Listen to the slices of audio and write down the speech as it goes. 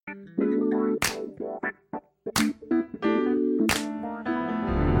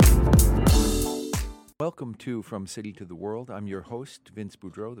Welcome to From City to the World. I'm your host, Vince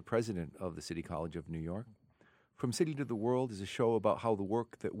Boudreau, the president of the City College of New York. From City to the World is a show about how the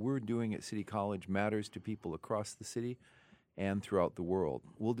work that we're doing at City College matters to people across the city and throughout the world.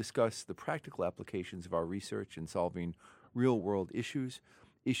 We'll discuss the practical applications of our research in solving real-world issues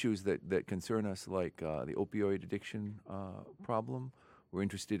that concern us, like the opioid addiction problem. We're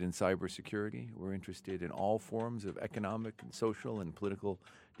interested in cybersecurity. We're interested in all forms of economic and social and political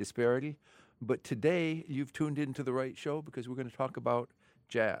disparity. But today, you've tuned into the right show because we're going to talk about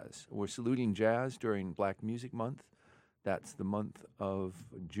jazz. We're saluting jazz during Black Music Month. That's the month of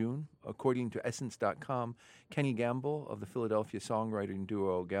June. According to Essence.com, Kenny Gamble of the Philadelphia songwriting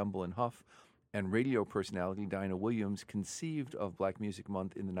duo Gamble and Huff and radio personality Dinah Williams conceived of Black Music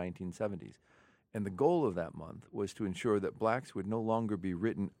Month in the 1970s. And the goal of that month was to ensure that blacks would no longer be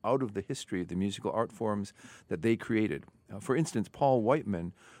written out of the history of the musical art forms that they created. For instance, Paul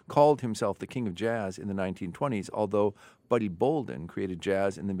Whiteman called himself the king of jazz in the 1920s, although Buddy Bolden created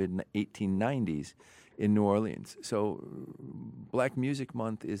jazz in the mid-1890s in New Orleans. So Black Music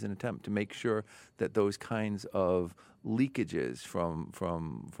Month is an attempt to make sure that those kinds of leakages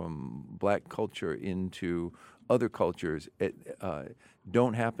from black culture into other cultures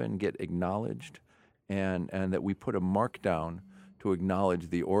don't happen, get acknowledged, and that we put a mark down to acknowledge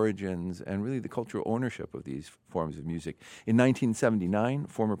the origins and really the cultural ownership of these forms of music. In 1979,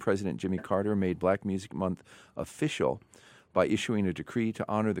 former President Jimmy Carter made Black Music Month official by issuing a decree to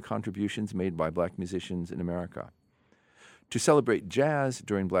honor the contributions made by black musicians in America. To celebrate jazz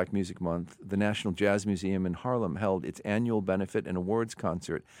during Black Music Month, the National Jazz Museum in Harlem held its annual benefit and awards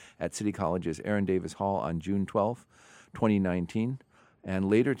concert at City College's Aaron Davis Hall on June 12, 2019. And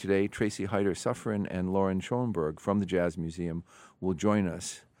later today, Tracy Heider-Suffren and Lauren Schoenberg from the Jazz Museum will join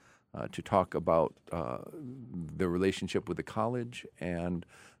us to talk about the relationship with the college and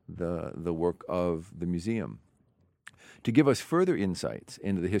the work of the museum. To give us further insights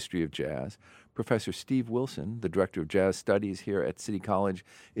into the history of jazz, Professor Steve Wilson, the Director of Jazz Studies here at City College,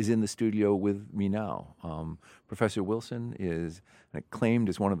 is in the studio with me now. Professor Wilson is acclaimed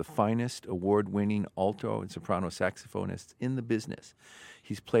as one of the finest award-winning alto and soprano saxophonists in the business.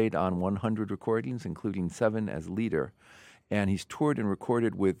 He's played on 100 recordings, including 7 as leader, and he's toured and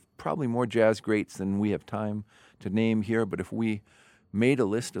recorded with probably more jazz greats than we have time to name here, but if we made a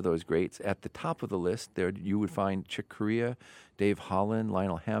list of those greats, at the top of the list there you would find Chick Corea, Dave Holland,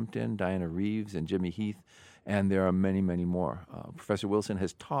 Lionel Hampton, Diana Reeves, and Jimmy Heath, and there are many, many more. Professor Wilson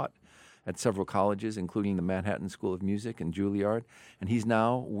has taught at several colleges, including the Manhattan School of Music and Juilliard, and he's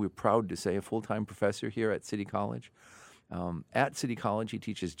now, we're proud to say, a full-time professor here at City College. At City College, he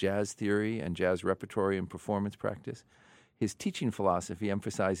teaches jazz theory and jazz repertory and performance practice. His teaching philosophy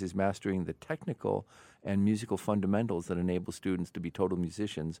emphasizes mastering the technical and musical fundamentals that enable students to be total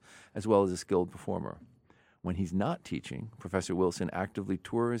musicians as well as a skilled performer. When he's not teaching, Professor Wilson actively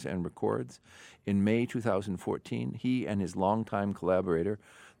tours and records. In May 2014, he and his longtime collaborator,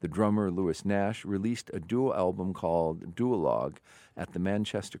 the drummer Louis Nash, released a duo album called Duologue at the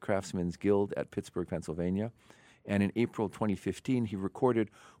Manchester Craftsmen's Guild at Pittsburgh, Pennsylvania. And in April 2015, he recorded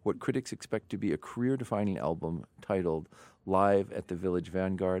what critics expect to be a career-defining album titled Live at the Village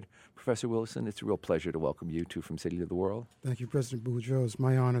Vanguard. Professor Wilson, it's a real pleasure to welcome you to From City to the World. Thank you, President Boudreau. It's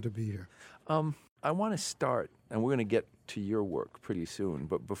my honor to be here. I want to start, and we're going to get to your work pretty soon,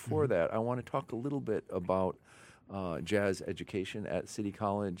 but before that, I want to talk a little bit about jazz education at City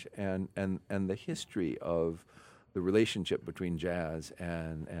College and the history of the relationship between jazz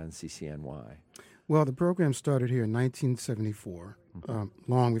and CCNY. Well, the program started here in 1974,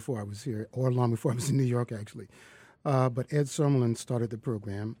 long before I was here, or long before I was in New York, actually. But Ed Summerlin started the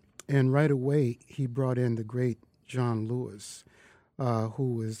program, and right away he brought in the great John Lewis,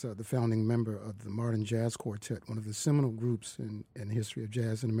 who is the founding member of the Modern Jazz Quartet, one of the seminal groups in the history of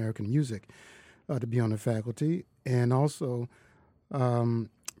jazz and American music, to be on the faculty. And also Ron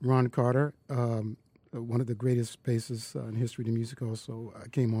Carter, one of the greatest bassists in history of the music, also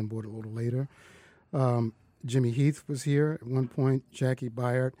came on board a little later. Jimmy Heath was here at one point, Jackie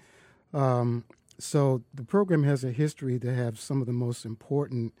Byard. So the program has a history to have some of the most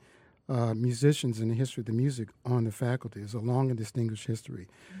important musicians in the history of the music on the faculty. It's a long and distinguished history.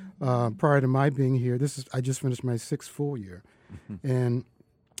 Prior to my being here, I just finished my 6th full year. And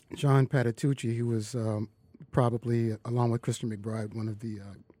John Patitucci, who was probably, along with Christian McBride, one of the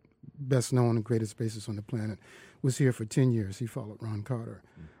best known and greatest bassists on the planet, was here for 10 years. He followed Ron Carter.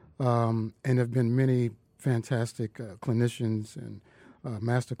 And there have been many fantastic clinicians and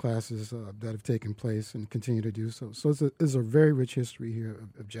master classes that have taken place and continue to do so. So it's a very rich history here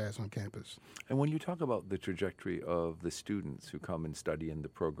of jazz on campus. And when you talk about the trajectory of the students who come and study in the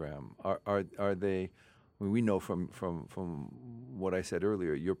program, are they I mean, we know from what I said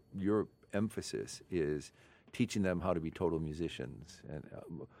earlier, your emphasis is teaching them how to be total musicians. And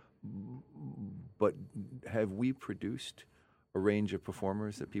but have we produced a range of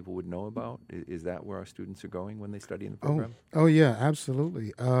performers that people would know about? Is that where our students are going when they study in the program? Oh yeah,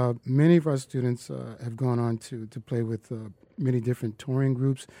 absolutely. Many of our students have gone on to play with many different touring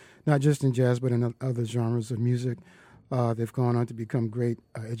groups, not just in jazz, but in other genres of music. They've gone on to become great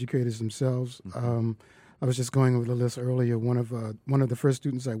educators themselves. Mm-hmm. I was just going over the list earlier. One of the first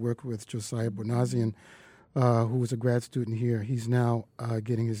students I worked with, Josiah Bonazian, who was a grad student here. He's now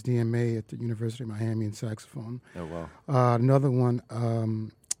getting his DMA at the University of Miami in saxophone. Oh, wow. Another one,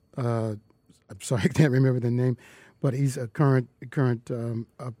 I'm sorry, I can't remember the name, but he's a current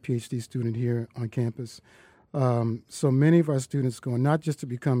PhD student here on campus. So many of our students go not just to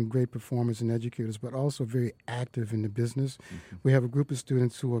become great performers and educators, but also very active in the business. Mm-hmm. We have a group of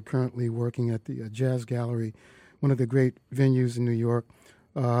students who are currently working at the Jazz Gallery, one of the great venues in New York,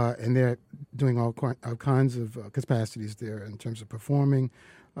 and they're doing all kinds of capacities there in terms of performing,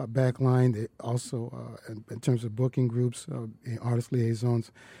 backline, they also in terms of booking groups, artist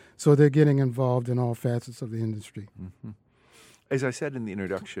liaisons. So they're getting involved in all facets of the industry. Mm-hmm. As I said in the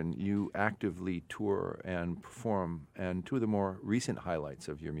introduction, you actively tour and perform, and two of the more recent highlights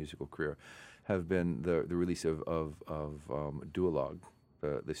of your musical career have been the release of Duologue,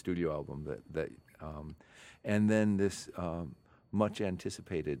 the studio album and then this much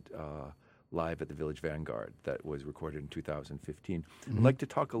anticipated Live at the Village Vanguard that was recorded in 2015. Mm-hmm. I'd like to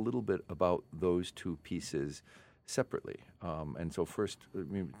talk a little bit about those two pieces separately. And so first,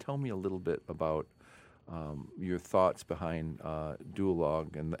 tell me a little bit about your thoughts behind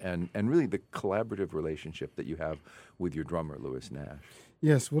Duologue and really the collaborative relationship that you have with your drummer, Louis Nash.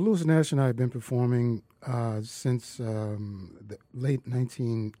 Yes, well, Louis Nash and I have been performing since the late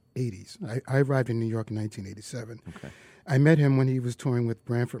 1980s. I arrived in New York in 1987. Okay. I met him when he was touring with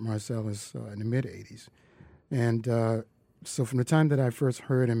Branford Marsalis in the mid-'80s. And so from the time that I first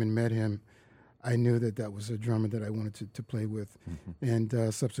heard him and met him, I knew that was a drummer that I wanted to play with. Mm-hmm.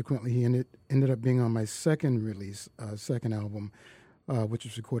 And subsequently, he ended up being on my second release, second album, which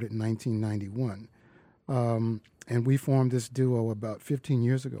was recorded in 1991. And we formed this duo about 15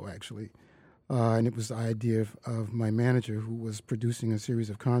 years ago, actually. And it was the idea of my manager, who was producing a series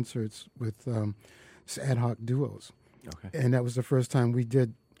of concerts with ad hoc duos. Okay. And that was the first time we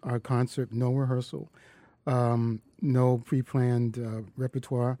did our concert, no rehearsal, no pre-planned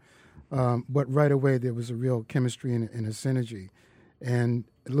repertoire. But right away there was a real chemistry and a synergy, and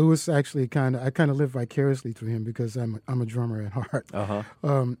Louis actually I kind of live vicariously through him because I'm a drummer at heart.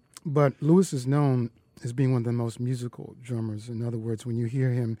 Uh-huh. But Louis is known as being one of the most musical drummers. In other words, when you hear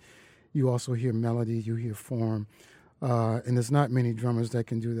him, you also hear melody, you hear form, and there's not many drummers that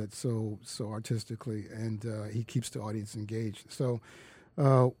can do that so artistically, and he keeps the audience engaged. So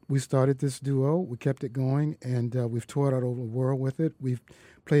we started this duo, we kept it going, and we've toured all over the world with it. We've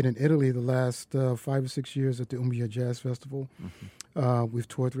played in Italy the last 5 or 6 years at the Umbria Jazz Festival. Mm-hmm. We've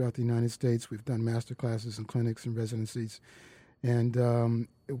toured throughout the United States. We've done master classes and clinics and residencies. And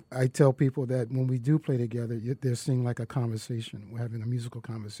I tell people that when we do play together, they're seeing like a conversation. We're having a musical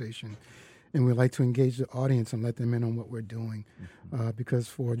conversation. And we like to engage the audience and let them in on what we're doing. Mm-hmm. Because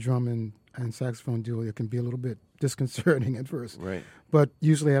for a drum and saxophone duo, it can be a little bit disconcerting at first. Right. But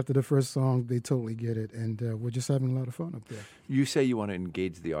usually after the first song, they totally get it, and we're just having a lot of fun up there. You say you want to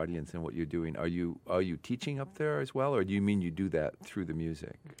engage the audience in what you're doing. Are you teaching up there as well, or do you mean you do that through the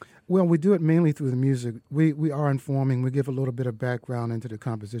music? Well, we do it mainly through the music. We are informing. We give a little bit of background into the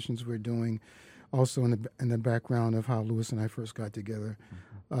compositions we're doing, also in the background of how Louis and I first got together.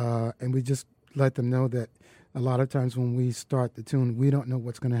 Mm-hmm. And we just let them know that a lot of times when we start the tune, we don't know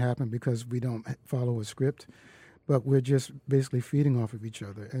what's going to happen because we don't follow a script, but we're just basically feeding off of each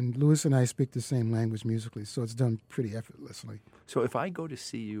other. And Louis and I speak the same language musically, so it's done pretty effortlessly. So if I go to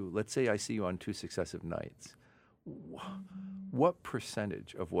see you, let's say I see you on 2 successive nights, what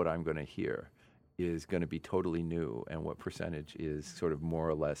percentage of what I'm going to hear is going to be totally new, and what percentage is sort of more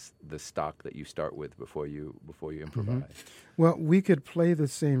or less the stock that you start with before you improvise? Mm-hmm. Well, we could play the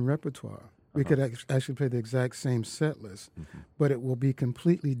same repertoire. We could actually play the exact same set list, mm-hmm. but it will be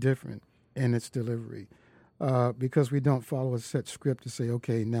completely different in its delivery because we don't follow a set script to say,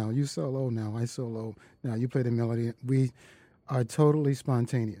 okay, now you solo, now I solo, now you play the melody. We are totally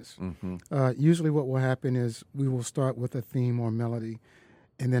spontaneous. Mm-hmm. Usually what will happen is we will start with a theme or melody,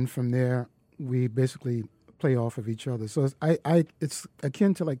 and then from there we basically play off of each other. So it's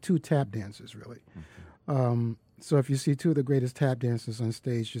akin to like two tap dancers, really. Mm-hmm. So if you see two of the greatest tap dancers on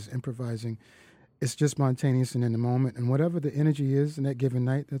stage just improvising, it's just spontaneous and in the moment. And whatever the energy is in that given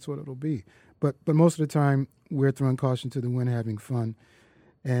night, that's what it'll be. But most of the time, we're throwing caution to the wind, having fun,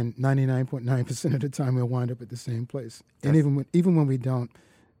 and 99.9% of the time, we'll wind up at the same place. And even when we don't,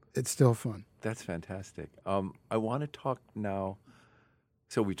 it's still fun. That's fantastic. I want to talk now.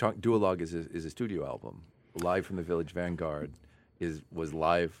 So we talked. Duologue is a studio album. Live from the Village Vanguard was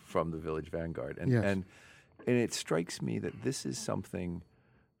live from the Village Vanguard, and Yes. and it strikes me that this is something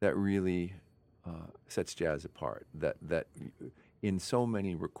that really sets jazz apart. That in so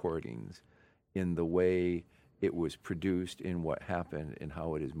many recordings, in the way it was produced, in what happened, in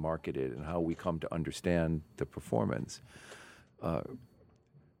how it is marketed, and how we come to understand the performance.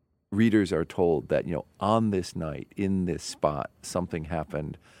 Readers are told that, on this night, in this spot, something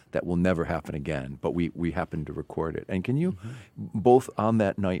happened that will never happen again, but we happened to record it. And can you, both on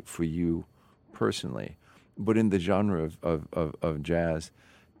that night for you personally, but in the genre of jazz,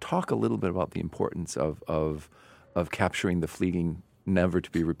 talk a little bit about the importance of capturing the fleeting, never to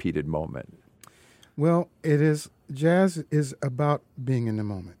be repeated moment? Well, jazz is about being in the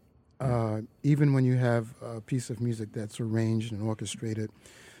moment. Even when you have a piece of music that's arranged and orchestrated,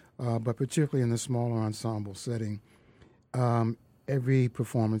 but particularly in the smaller ensemble setting, every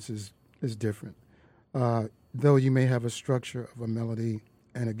performance is different. Though you may have a structure of a melody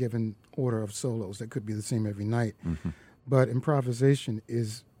and a given order of solos that could be the same every night, but improvisation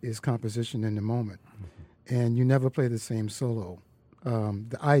is composition in the moment, and you never play the same solo.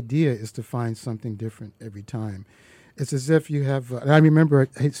 The idea is to find something different every time. It's as if you have. I remember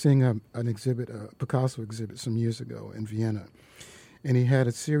seeing an exhibit, a Picasso exhibit, some years ago in Vienna. And he had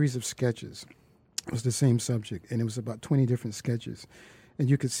a series of sketches. It was the same subject, and it was about 20 different sketches. And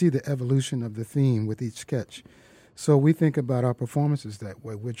you could see the evolution of the theme with each sketch. So we think about our performances that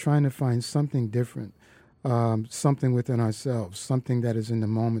way. We're trying to find something different, something within ourselves, something that is in the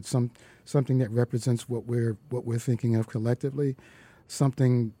moment, something that represents what we're thinking of collectively,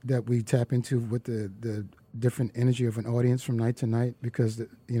 something that we tap into with the different energy of an audience from night to night, because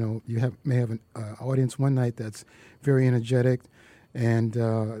you may have an audience one night that's very energetic, and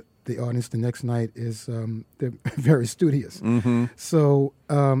the audience the next night is they're very studious. So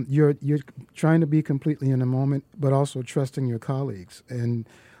you're trying to be completely in the moment, but also trusting your colleagues, and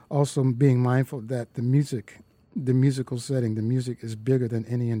also being mindful that the musical setting, the music is bigger than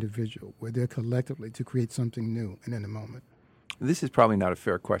any individual. We're there collectively to create something new and in the moment. This is probably not a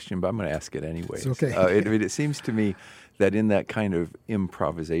fair question, but I'm going to ask it anyway. It's okay. It seems to me that in that kind of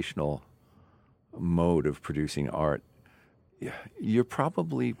improvisational mode of producing art, you're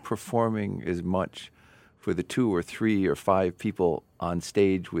probably performing as much for the 2 or 3 or 5 people on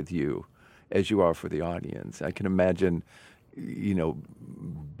stage with you as you are for the audience. I can imagine,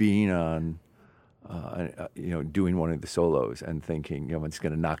 being on, doing one of the solos and thinking, I'm just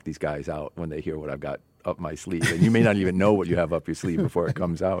going to knock these guys out when they hear what I've got up my sleeve, and you may not even know what you have up your sleeve before it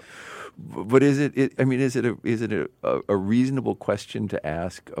comes out. But is it a reasonable question to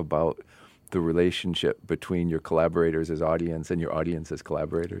ask about the relationship between your collaborators as audience and your audience as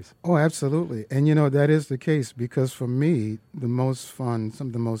collaborators? Oh, absolutely. And that is the case, because for me, some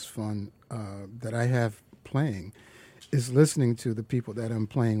of the most fun that I have playing is listening to the people that I'm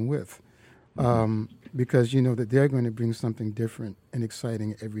playing with. Because you know that they're going to bring something different and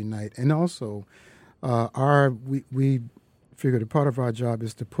exciting every night. And also, we figured a part of our job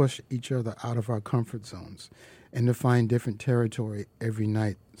is to push each other out of our comfort zones and to find different territory every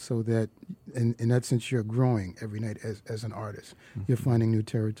night, so that in that sense you're growing every night as an artist. You're finding new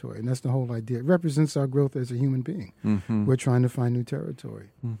territory, and that's the whole idea. It represents our growth as a human being. We're trying to find new territory.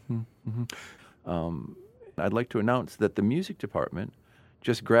 I'd like to announce that the music department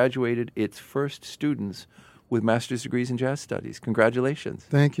just graduated its first students with master's degrees in jazz studies. Congratulations!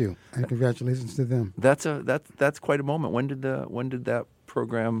 Thank you, and congratulations to them. That's quite a moment. When did that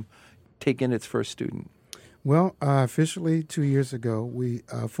program take in its first student? Well, officially 2 years ago, we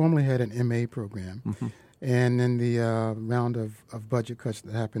formerly had an MA program, and in the round of budget cuts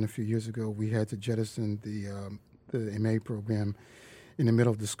that happened a few years ago, we had to jettison the MA program in the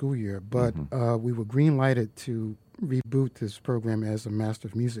middle of the school year. But we were green-lighted to reboot this program as a Master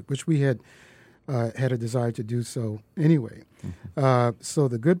of Music, which we had a desire to do so anyway. So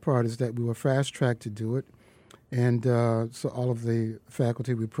the good part is that we were fast-tracked to do it, and so all of the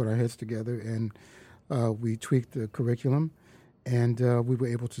faculty, we put our heads together and we tweaked the curriculum, and we were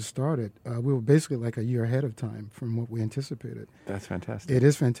able to start it. We were basically like a year ahead of time from what we anticipated. That's fantastic. It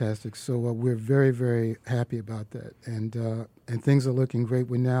is fantastic. So we're very, very happy about that, and things are looking great.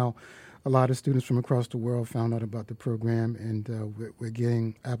 A lot of students from across the world found out about the program, and we're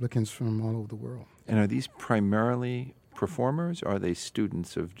getting applicants from all over the world. And are these primarily performers, or are they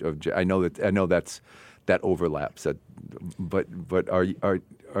students of I know that overlaps. But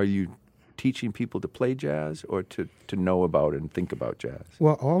are you teaching people to play jazz or to know about and think about jazz?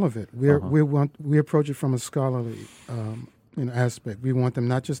 Well, all of it. We approach it from a scholarly aspect. We want them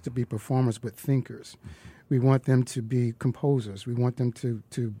not just to be performers, but thinkers. We want them to be composers. We want them to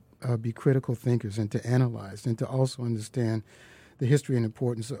be critical thinkers and to analyze and to also understand the history and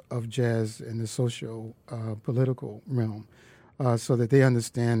importance of jazz in the socio-political realm, so that they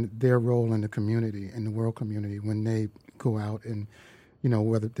understand their role in the community, in the world community, when they go out and,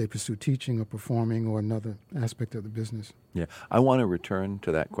 whether they pursue teaching or performing or another aspect of the business. Yeah, I want to return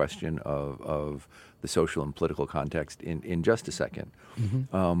to that question of the social and political context in just a second.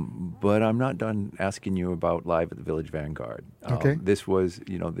 Mm-hmm. But I'm not done asking you about Live at the Village Vanguard. Okay. This was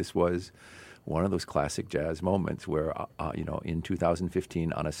one of those classic jazz moments where, in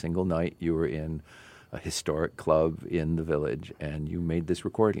 2015, on a single night, you were in a historic club in the village and you made this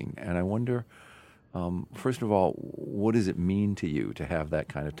recording. And I wonder, first of all, what does it mean to you to have that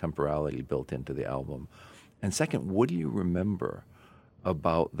kind of temporality built into the album? And second, what do you remember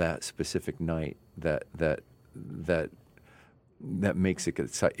about that specific night that makes it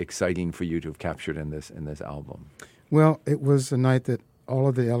exciting for you to have captured in this album? Well, it was a night that all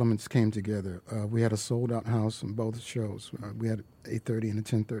of the elements came together. We had a sold-out house on both shows. We had an 8:30 and a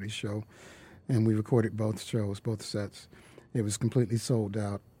 10:30 show, and we recorded both shows, both sets. It was completely sold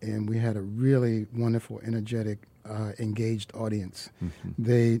out, and we had a really wonderful, energetic, engaged audience. Mm-hmm.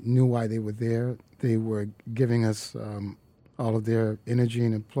 They knew why they were there. They were giving us all of their energy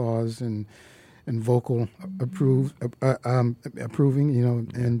and applause and vocal approving,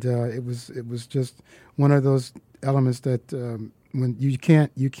 and it was just one of those elements that when you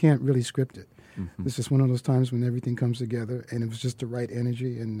can't really script it. Mm-hmm. It's just one of those times when everything comes together, and it was just the right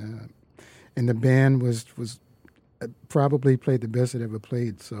energy, and the band was probably played the best it ever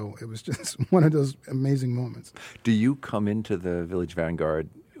played. So it was just one of those amazing moments. Do you come into the Village Vanguard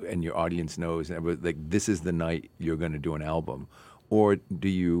and your audience knows, like, this is the night you're going to do an album, or do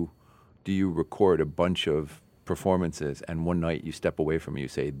you record a bunch of performances and one night you step away from it, you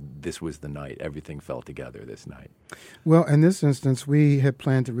say, this was the night, everything fell together this night? Well, in this instance, we had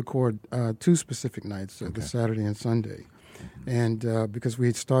planned to record two specific nights, the Saturday and Sunday. Mm-hmm. And because we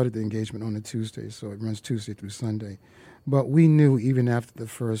had started the engagement on a Tuesday, so it runs Tuesday through Sunday. But we knew even after the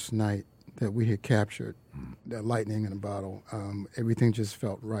first night that we had captured that lightning in a bottle. Everything just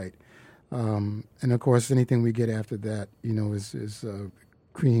felt right. And of course, anything we get after that, is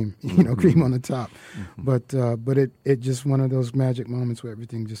cream, cream on the top. Mm-hmm. But it just one of those magic moments where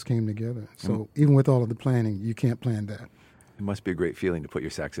everything just came together. So even with all of the planning, you can't plan that. It must be a great feeling to put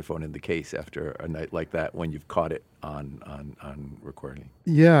your saxophone in the case after a night like that when you've caught it on recording.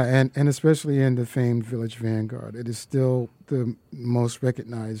 Yeah, and especially in the famed Village Vanguard. It is still the most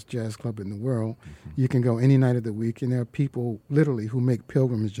recognized jazz club in the world. Mm-hmm. You can go any night of the week, and there are people literally who make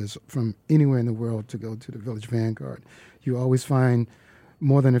pilgrimages from anywhere in the world to go to the Village Vanguard. You always find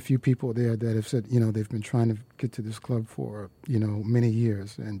more than a few people there that have said, they've been trying to get to this club for, many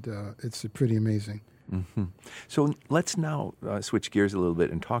years, and it's pretty amazing. Mm-hmm. So let's now switch gears a little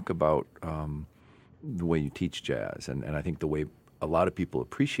bit and talk about the way you teach jazz, and I think the way a lot of people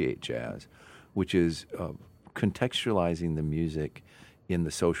appreciate jazz, which is contextualizing the music in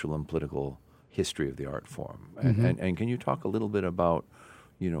the social and political history of the art form. And can you talk a little bit about,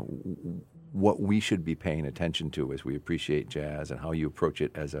 what we should be paying attention to as we appreciate jazz, and how you approach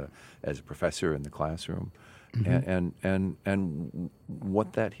it as a professor in the classroom? Mm-hmm. and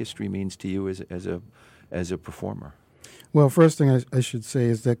what that history means to you as a performer? Well, first thing I should say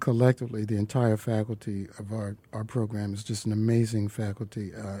is that collectively, the entire faculty of our program is just an amazing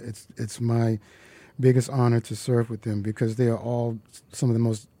faculty. It's my biggest honor to serve with them because they are all some of the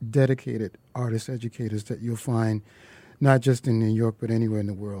most dedicated artist educators that you'll find, not just in New York but anywhere in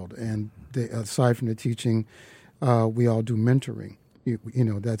the world. And aside from the teaching, we all do mentoring.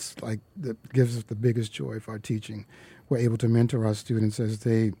 That's that gives us the biggest joy of our teaching. We're able to mentor our students as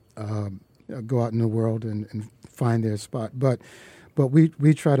they go out in the world and find their spot. But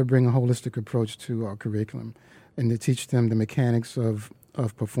we try to bring a holistic approach to our curriculum and to teach them the mechanics of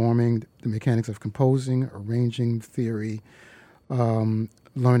performing, the mechanics of composing, arranging, theory,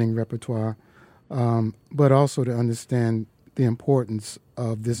 learning repertoire, but also to understand the importance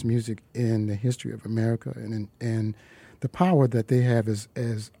of this music in the history of America and the power that they have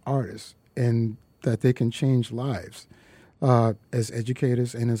as artists, and that they can change lives as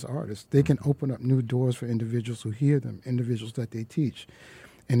educators and as artists. They can open up new doors for individuals who hear them, individuals that they teach,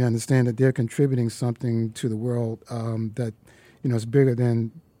 and understand that they're contributing something to the world that is bigger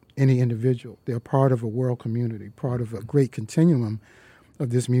than any individual. They're part of a world community, part of a great continuum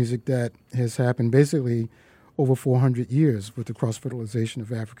of this music that has happened basically over 400 years with the cross-fertilization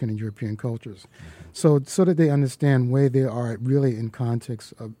of African and European cultures. So that they understand where they are really in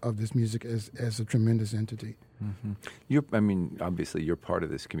context of this music as a tremendous entity. Obviously, you're part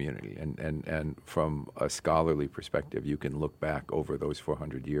of this community, and from a scholarly perspective, you can look back over those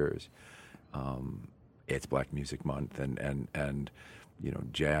 400 years. It's Black Music Month, and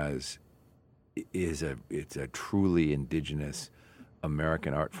jazz is a truly indigenous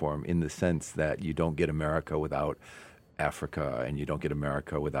American art form in the sense that you don't get America without Africa, and you don't get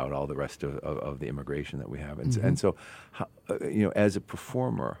America without all the rest of the immigration that we have. And so, as a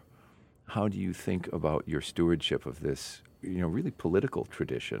performer, how do you think about your stewardship of this, really political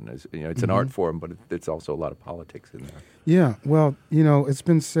tradition? As it's an art form, but it's also a lot of politics in there. Yeah, well, it's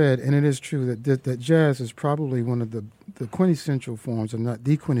been said, and it is true that jazz is probably one of the quintessential forms, or not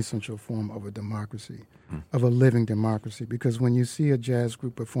the quintessential form of a democracy, of a living democracy. Because when you see a jazz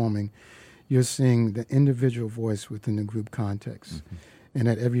group performing, you're seeing the individual voice within the group context, and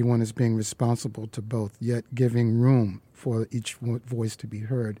that everyone is being responsible to both, yet giving room for each voice to be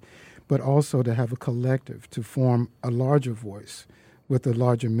heard, but also to have a collective, to form a larger voice with a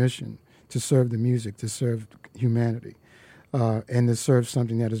larger mission to serve the music, to serve humanity, and to serve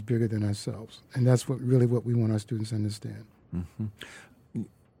something that is bigger than ourselves. And that's what we want our students to understand.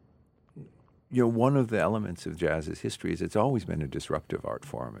 One of the elements of jazz's history is it's always been a disruptive art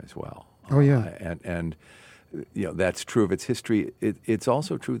form as well. Oh, yeah. And that's true of its history. It's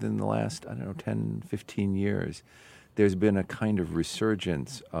also true that in the last, 10, 15 years, there's been a kind of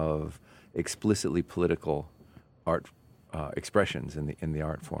resurgence of explicitly political art expressions in the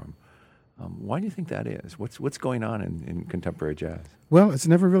art form. Why do you think that is? What's going on in contemporary jazz? Well, it's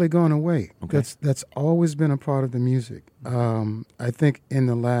never really gone away. Okay. That's always been a part of the music. I think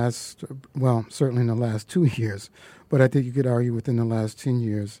certainly in the last 2 years, but I think you could argue within the last 10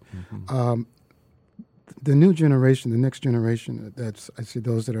 years, the new generation, the next generation, I see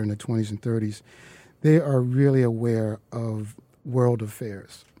those that are in the 20s and 30s, they are really aware of world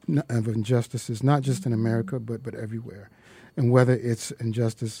affairs, of injustices, not just in America, but everywhere. And whether it's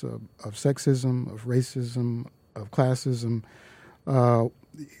injustice of sexism, of racism, of classism, the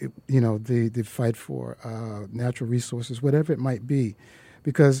fight for natural resources, whatever it might be.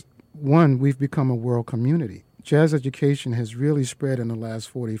 Because, one, we've become a world community. Jazz education has really spread in the last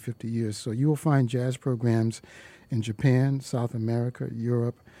 40, 50 years. So you will find jazz programs in Japan, South America,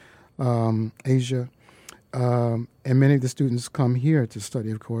 Europe, Asia, and many of the students come here to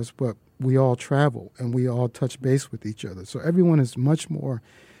study, of course, but we all travel and we all touch base with each other. So everyone is much more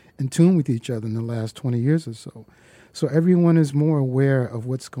in tune with each other in the last 20 years or so. So everyone is more aware of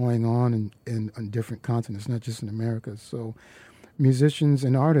what's going on in different continents, not just in America. So musicians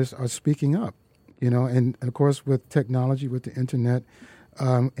and artists are speaking up, and of course with technology, with the internet,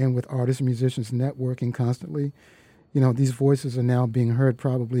 and with artists and musicians networking constantly, these voices are now being heard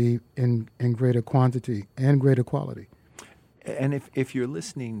probably in greater quantity and greater quality. And if you're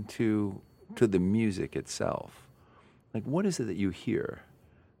listening to the music itself, like what is it that you hear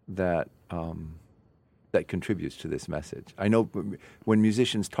that contributes to this message? I know when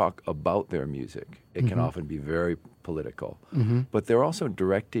musicians talk about their music, it can often be very political, but they're also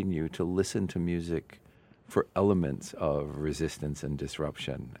directing you to listen to music for elements of resistance and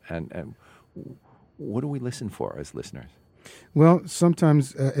disruption. And what do we listen for as listeners? Well,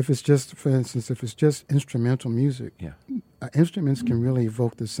 sometimes if it's just instrumental music, instruments can really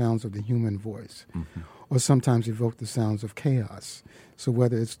evoke the sounds of the human voice, or sometimes evoke the sounds of chaos. So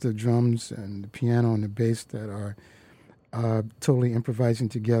whether it's the drums and the piano and the bass that are totally improvising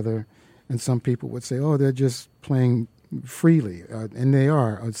together, and some people would say, oh, they're just playing freely, and they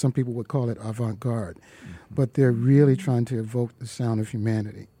are. Some people would call it avant-garde, but they're really trying to evoke the sound of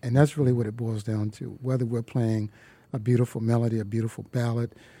humanity. And that's really what it boils down to, whether we're playing a beautiful melody, a beautiful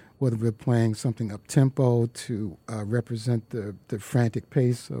ballad, whether we're playing something up-tempo to represent the frantic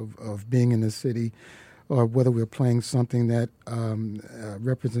pace of being in the city, or whether we're playing something that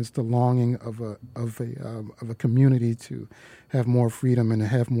represents the longing of a community to have more freedom and to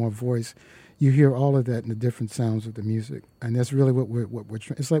have more voice. You hear all of that in the different sounds of the music, and that's really what we're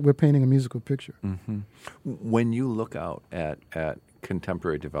it's like we're painting a musical picture. When you look out at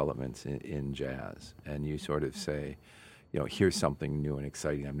contemporary developments in jazz, and you sort of say, here's something new and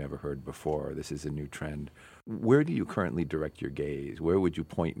exciting I've never heard before, this is a new trend, where do you currently direct your gaze? Where would you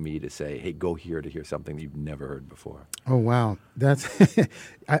point me to say, hey, go here to hear something that you've never heard before? Oh, wow. That's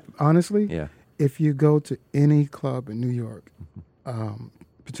honestly, if you go to any club in New York,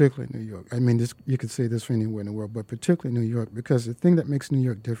 particularly New York, you could say this for anywhere in the world, but particularly New York, because the thing that makes New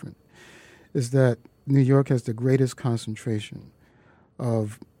York different is that New York has the greatest concentration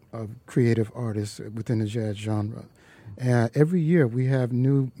of of creative artists within the jazz genre. Every year we have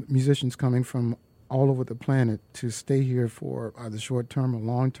new musicians coming from all over the planet to stay here for either short term or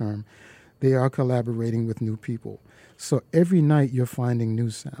long term. They are collaborating with new people. So every night you're finding new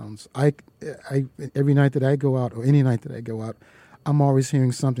sounds. Every night that I go out, or any night that I go out, I'm always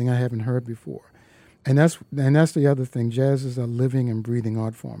hearing something I haven't heard before. And that's the other thing. Jazz is a living and breathing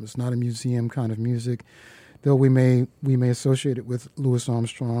art form. It's not a museum kind of music, though we may associate it with Louis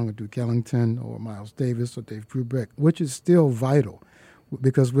Armstrong or Duke Ellington or Miles Davis or Dave Brubeck, which is still vital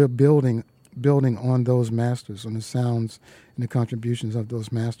because we're building on those masters, on the sounds and the contributions of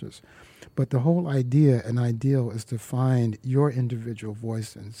those masters. But the whole idea and ideal is to find your individual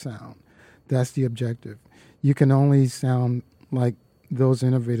voice and sound. That's the objective. You can only sound like those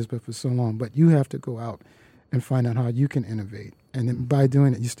innovators, but for so long. But you have to go out and find out how you can innovate. And then by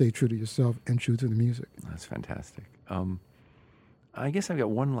doing it, you stay true to yourself and true to the music. That's fantastic. I guess I've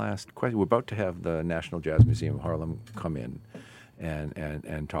got one last question. We're about to have the National Jazz Museum of Harlem come in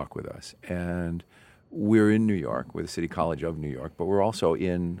and talk with us. And we're in New York. We're the City College of New York, but we're also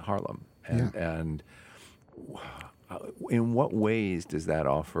in Harlem. And in what ways does that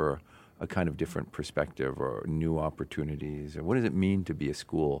offer a kind of different perspective or new opportunities? Or what does it mean to be a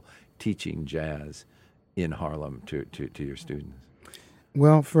school teaching jazz in Harlem to your students?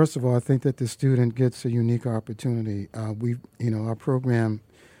 Well, first of all, I think that the student gets a unique opportunity. Our program,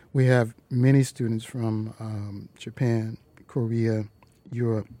 we have many students from Japan, Korea,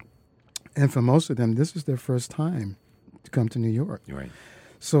 Europe, and for most of them, this is their first time to come to New York. Right.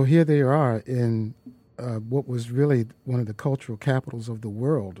 So here they are in what was really one of the cultural capitals of the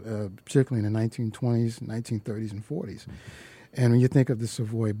world, particularly in the 1920s, 1930s, and 40s. And when you think of the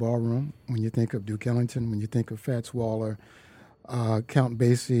Savoy Ballroom, when you think of Duke Ellington, when you think of Fats Waller, Count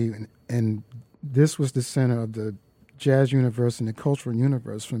Basie, and this was the center of the jazz universe and the cultural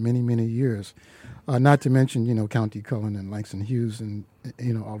universe for many, many years. Not to mention, Count D. Cullen and Langston Hughes and,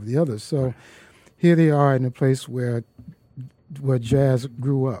 all of the others. So here they are in a place where jazz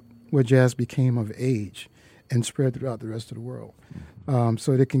grew up, where jazz became of age and spread throughout the rest of the world.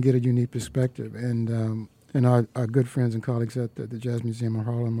 So they can get a unique perspective. And our good friends and colleagues at the Jazz Museum of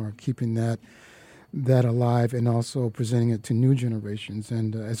Harlem are keeping that alive and also presenting it to new generations.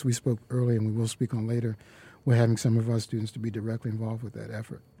 And as we spoke earlier, and we will speak on later, we're having some of our students to be directly involved with that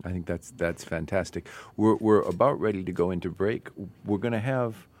effort. I think that's fantastic. We're about ready to go into break. We're going to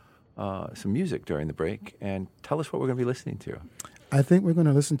have some music during the break, and tell us what we're going to be listening to. I think we're going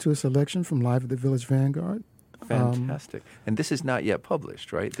to listen to a selection from Live at the Village Vanguard. Fantastic. And this is not yet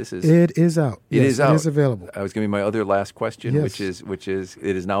published, right? It is out. It is out. It is available. That was going to be my other last question, yes. which is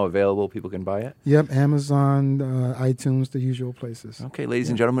it is now available. People can buy it? Yep, Amazon, iTunes, the usual places. Okay, ladies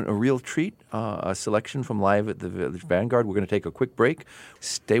and gentlemen, a real treat, a selection from Live at the Village Vanguard. We're going to take a quick break.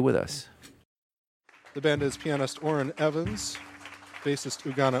 Stay with us. The band is pianist Orrin Evans, bassist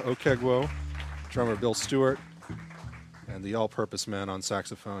Ugana Okegwo, drummer Bill Stewart, and the all-purpose man on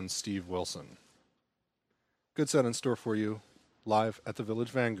saxophone, Steve Wilson. Good set in store for you, live at the Village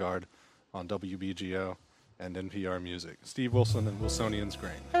Vanguard on WBGO and NPR Music. Steve Wilson and Wilsonian's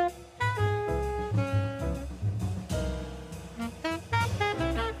Grain.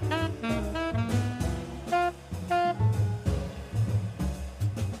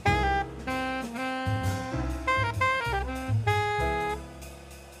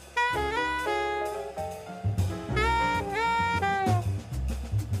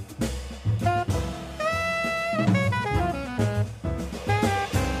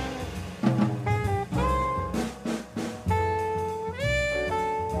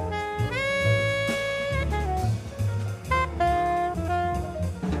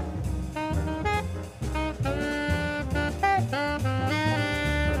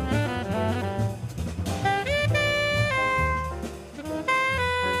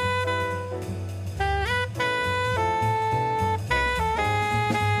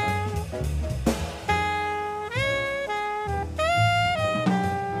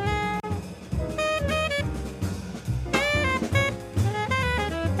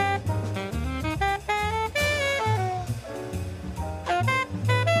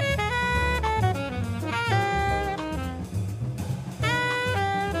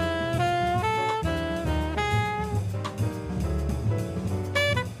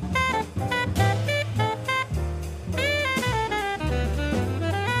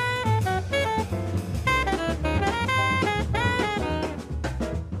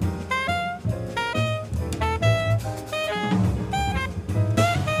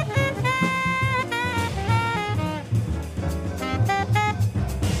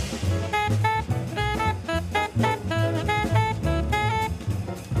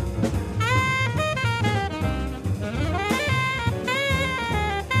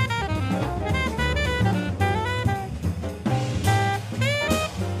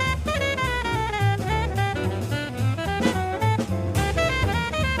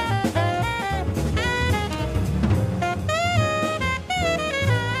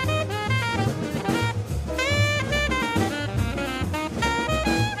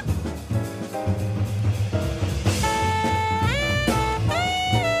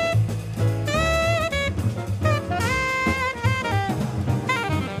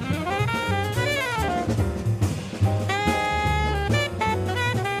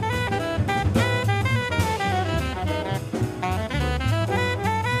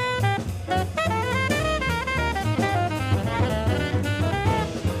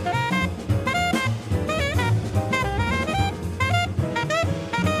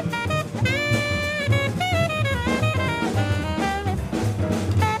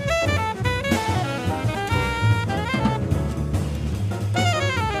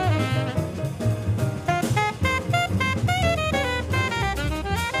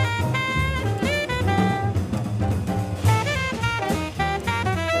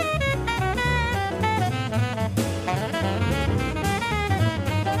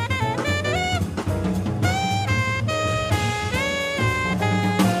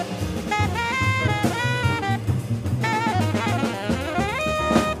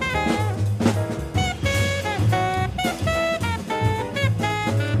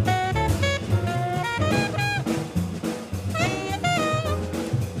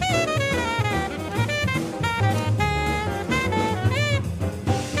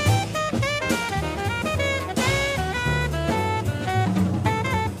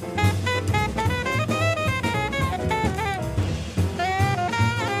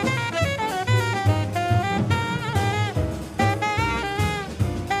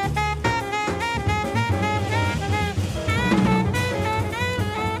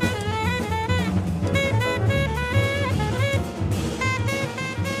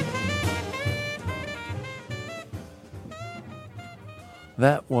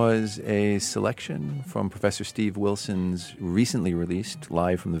 That was a selection from Professor Steve Wilson's recently released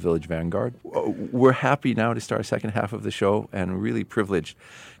Live from the Village Vanguard. We're happy now to start our second half of the show and really privileged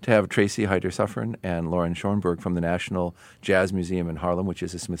to have Tracy Heider-Suffren and Lauren Schoenberg from the National Jazz Museum in Harlem, which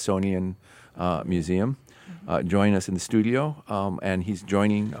is a Smithsonian museum, join us in the studio. And he's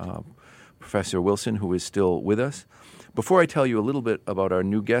joining Professor Wilson, who is still with us. Before I tell you a little bit about our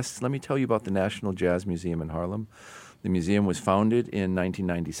new guests, let me tell you about the National Jazz Museum in Harlem. The museum was founded in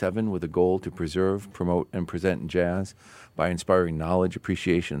 1997 with a goal to preserve, promote, and present jazz by inspiring knowledge,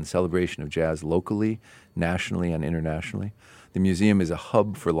 appreciation, and celebration of jazz locally, nationally, and internationally. The museum is a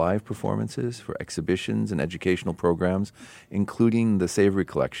hub for live performances, for exhibitions and educational programs, including the Savory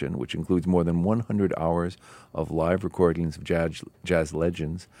Collection, which includes more than 100 hours of live recordings of jazz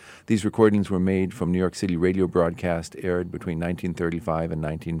legends. These recordings were made from New York City radio broadcast aired between 1935 and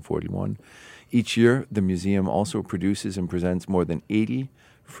 1941. Each year, the museum also produces and presents more than 80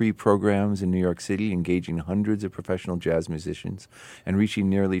 free programs in New York City, engaging hundreds of professional jazz musicians and reaching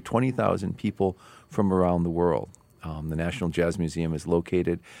nearly 20,000 people from around the world. The National Jazz Museum is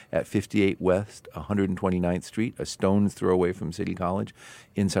located at 58 West 129th Street, a stone's throw away from City College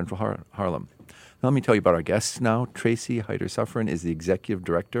in central Harlem. Now, let me tell you about our guests now. Tracy Heider-Suffren is the executive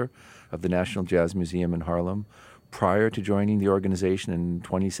director of the National Jazz Museum in Harlem. Prior to joining the organization in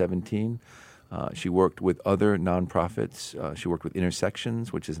 2017, she worked with other nonprofits. She worked with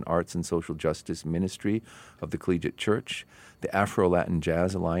Intersections, which is an arts and social justice ministry of the Collegiate Church, the Afro-Latin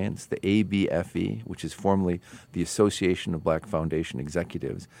Jazz Alliance, the ABFE, which is formerly the Association of Black Foundation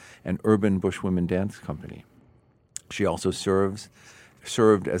Executives, and Urban Bush Women Dance Company. She also served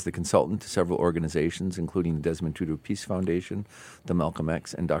as the consultant to several organizations, including the Desmond Tutu Peace Foundation, the Malcolm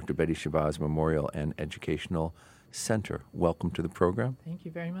X, and Dr. Betty Shabazz Memorial and Educational Center. Welcome to the program. Thank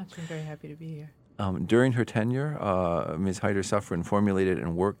you very much. I'm very happy to be here. During her tenure, Ms. Heider-Suffren formulated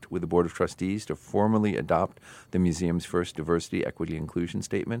and worked with the Board of Trustees to formally adopt the museum's first diversity, equity, inclusion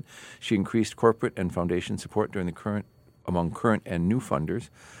statement. She increased corporate and foundation support among current and new funders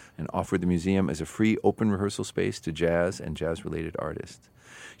and offered the museum as a free open rehearsal space to jazz and jazz-related artists.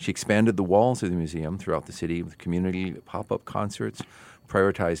 She expanded the walls of the museum throughout the city with community pop-up concerts,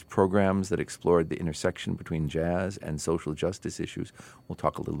 prioritized programs that explored the intersection between jazz and social justice issues. We'll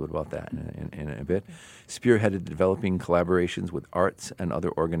talk a little bit about that in a bit. Spearheaded developing collaborations with arts and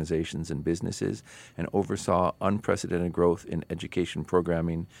other organizations and businesses, and oversaw unprecedented growth in education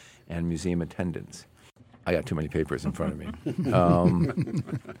programming and museum attendance. I got too many papers in front of me.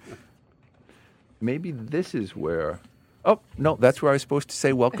 Maybe this is where... Oh, no, that's where I was supposed to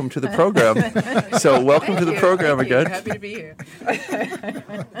say welcome to the program. So welcome to the program again. Happy to be here.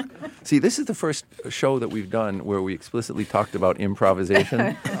 See, this is the first show that we've done where we explicitly talked about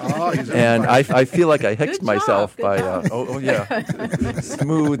improvisation. And I feel like I hexed myself by, yeah,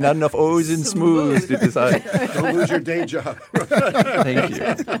 smooth, not enough O's in smooth to decide. Don't lose your day job. Thank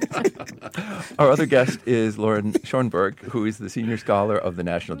you. Our other guest is Lauren Schoenberg, who is the senior scholar of the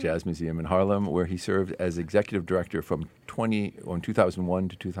National Jazz Museum in Harlem, where he served as executive director from 2001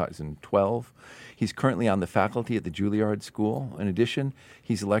 to 2012. He's currently on the faculty at the Juilliard School. In addition,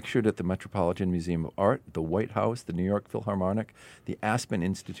 he's lectured at the Metropolitan Museum of Art, the White House, the New York Philharmonic, the Aspen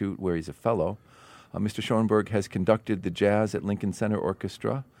Institute, where he's a fellow. Mr. Schoenberg has conducted the Jazz at Lincoln Center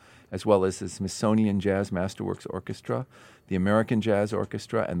Orchestra, as well as the Smithsonian Jazz Masterworks Orchestra, the American Jazz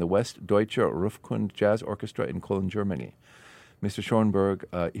Orchestra, and the Westdeutsche Rufkund Jazz Orchestra in Cologne, Germany. Mr. Schoenberg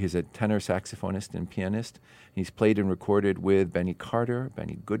is a tenor saxophonist and pianist. He's played and recorded with Benny Carter,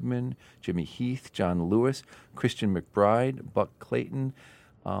 Benny Goodman, Jimmy Heath, John Lewis, Christian McBride, Buck Clayton,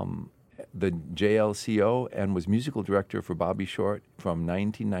 the JLCO, and was musical director for Bobby Short from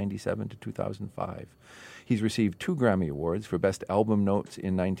 1997 to 2005. He's received 2 Grammy Awards for Best Album Notes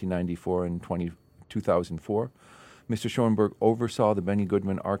in 1994 and 2004. Mr. Schoenberg oversaw the Benny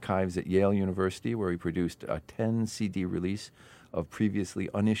Goodman archives at Yale University, where he produced a 10-CD release of previously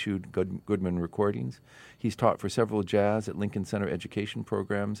unissued Goodman recordings. He's taught for several jazz at Lincoln Center education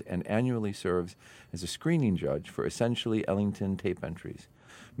programs and annually serves as a screening judge for Essentially Ellington tape entries.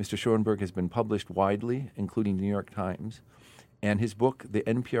 Mr. Schoenberg has been published widely, including the New York Times, and his book, The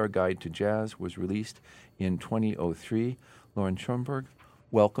NPR Guide to Jazz, was released in 2003. Lauren Schoenberg,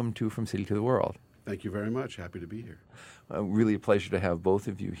 welcome to From City to the World. Thank you very much. Happy to be here. Really a pleasure to have both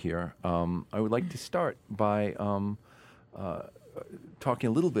of you here. I would like to start by talking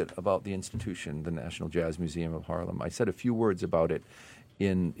a little bit about the institution, the National Jazz Museum of Harlem. I said a few words about it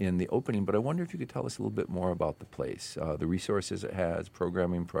in the opening, but I wonder if you could tell us a little bit more about the place, the resources it has,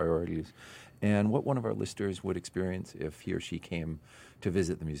 programming priorities, and what one of our listeners would experience if he or she came to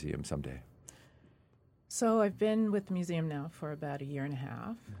visit the museum someday. So I've been with the museum now for about a year and a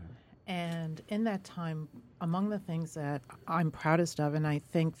half. And in that time, among the things that I'm proudest of, and I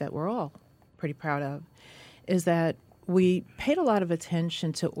think that we're all pretty proud of, is that we paid a lot of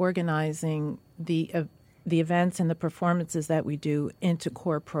attention to organizing the events and the performances that we do into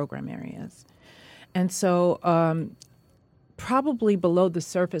core program areas. And so probably below the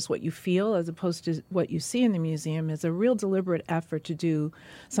surface, what you feel as opposed to what you see in the museum is a real deliberate effort to do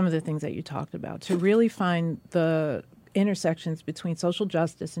some of the things that you talked about, to really find the intersections between social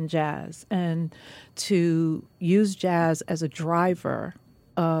justice and jazz, and to use jazz as a driver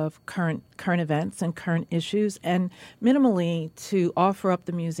of current events and current issues, and minimally to offer up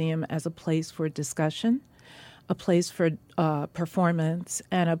the museum as a place for discussion, a place for performance,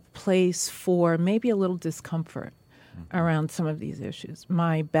 and a place for maybe a little discomfort around some of these issues.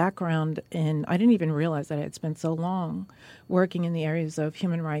 My background I didn't even realize that I had spent so long working in the areas of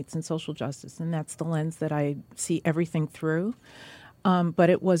human rights and social justice, and that's the lens that I see everything through. But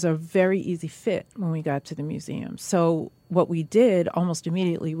it was a very easy fit when we got to the museum. So what we did almost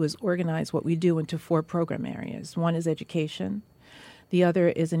immediately was organize what we do into 4 program areas. One is education. The other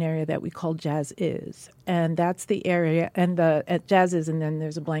is an area that we call Jazz Is, and that's the area, and at Jazz Is, and then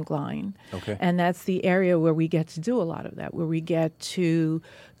there's a blank line. Okay. And that's the area where we get to do a lot of that, where we get to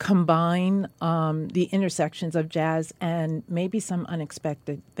combine the intersections of jazz and maybe some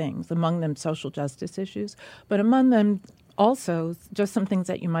unexpected things, among them social justice issues, but among them also just some things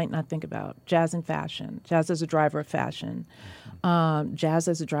that you might not think about. Jazz and fashion, jazz as a driver of fashion, jazz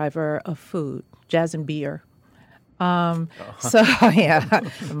as a driver of food, jazz and beer. So yeah,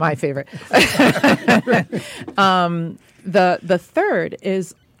 my favorite. The third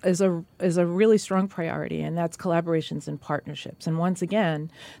is a really strong priority, and that's collaborations and partnerships. And once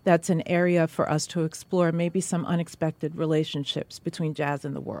again, that's an area for us to explore maybe some unexpected relationships between jazz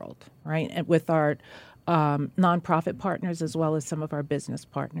and the world, right? And with our nonprofit partners as well as some of our business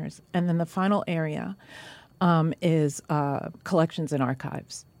partners. And then the final area is collections and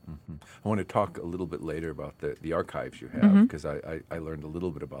archives. Mm-hmm. I want to talk a little bit later about the archives you have, because I learned a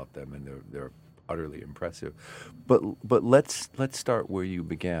little bit about them, and they're utterly impressive. But let's start where you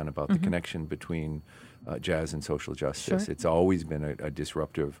began, about the connection between jazz and social justice. Sure. It's always been a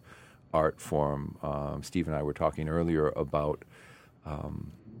disruptive art form. Steve and I were talking earlier about.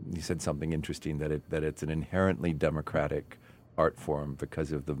 You said something interesting, that it's an inherently democratic art form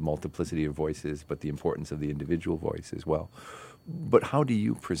because of the multiplicity of voices, but the importance of the individual voice as well. But how do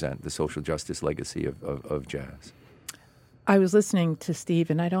you present the social justice legacy of jazz? I was listening to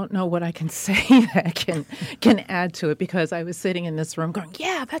Steve, and I don't know what I can say that can add to it, because I was sitting in this room going,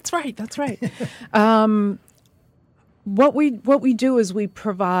 yeah, that's right. What we do is we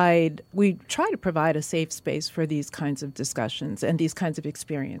try to provide a safe space for these kinds of discussions and these kinds of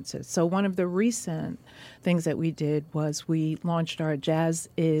experiences. So one of the recent things that we did was we launched our Jazz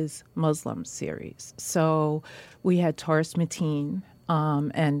Is Muslim series. So we had Taurus Mateen,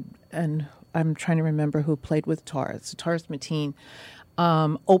 and I'm trying to remember who played with Taurus. Taurus Mateen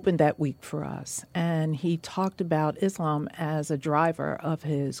opened that week for us, and he talked about Islam as a driver of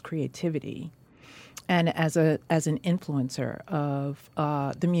his creativity and as an influencer of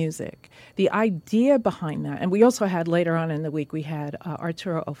the music. The idea behind that, and we also had later on in the week, we had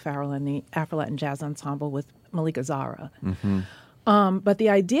Arturo O'Farrell and the Afro-Latin Jazz Ensemble with Malika Zara. But the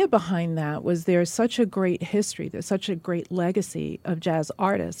idea behind that was there's such a great history, there's such a great legacy of jazz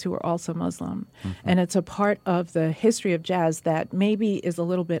artists who are also Muslim. And it's a part of the history of jazz that maybe is a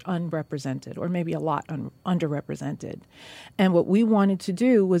little bit unrepresented, or maybe a lot underrepresented. And what we wanted to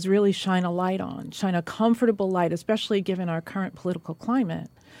do was really shine a comfortable light, especially given our current political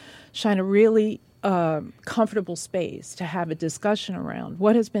climate, shine a really comfortable space to have a discussion around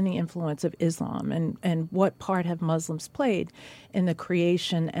what has been the influence of Islam, and what part have Muslims played in the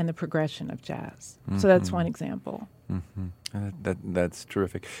creation and the progression of jazz. So that's one example. That's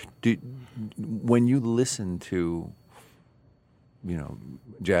terrific. When you listen to,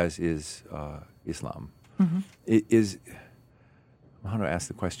 Jazz Is Islam, how do I ask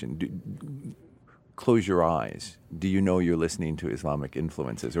the question? Close your eyes. Do you know you're listening to Islamic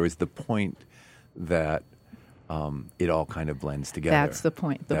influences, or is the point that it all kind of blends together? That's the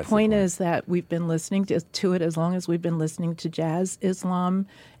point. The point is that we've been listening to it as long as we've been listening to jazz. Islam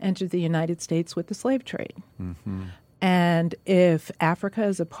entered the United States with the slave trade. And if Africa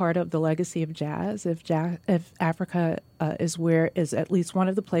is a part of the legacy of jazz, if Africa is at least one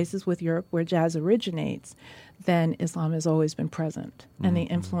of the places with Europe where jazz originates, then Islam has always been present, and the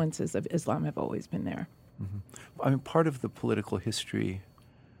influences of Islam have always been there. I mean, part of the political history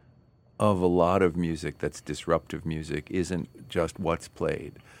of a lot of music that's disruptive music isn't just what's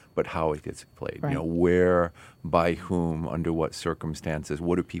played, but how it gets played. Right. Where, by whom, under what circumstances,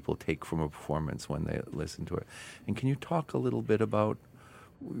 what do people take from a performance when they listen to it? And can you talk a little bit about,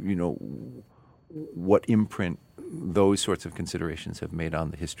 what imprint those sorts of considerations have made on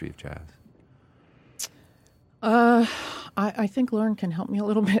the history of jazz? I think Lauren can help me a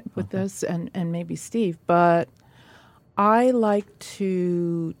little bit with this, and maybe Steve, but I like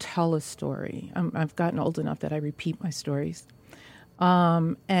to tell a story. I've gotten old enough that I repeat my stories.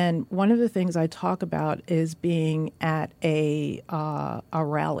 And one of the things I talk about is being at a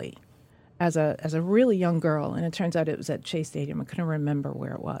rally as a really young girl, and it turns out it was at Shea Stadium. I couldn't remember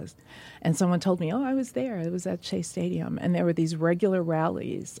where it was. And someone told me, I was there. It was at Shea Stadium. And there were these regular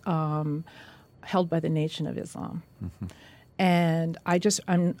rallies held by the Nation of Islam. Mm-hmm. And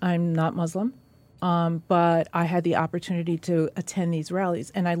I'm not Muslim, but I had the opportunity to attend these rallies.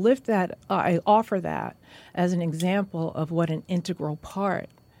 And I offer that as an example of what an integral part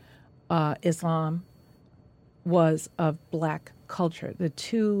Islam was of black culture. The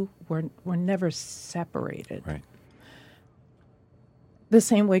two were never separated. Right. The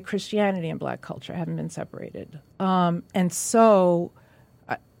same way Christianity and black culture haven't been separated. And so,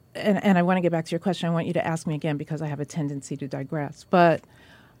 and I want to get back to your question. I want you to ask me again because I have a tendency to digress. But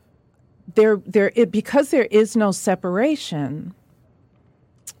because there is no separation,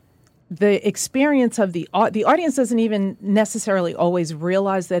 the experience of the audience doesn't even necessarily always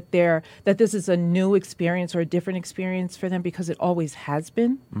realize that this is a new experience or a different experience for them because it always has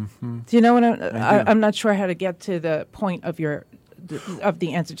been. Mm-hmm. Do you know what I'm not sure how to get to the point of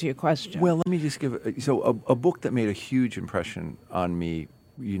the answer to your question. Well, let me just give a book that made a huge impression on me,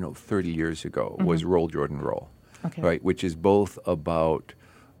 30 years ago was Roll Jordan Roll, okay. Right, which is both about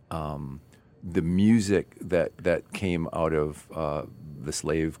the music that came out of the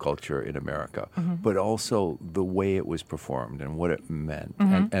slave culture in America, mm-hmm. but also the way it was performed and what it meant.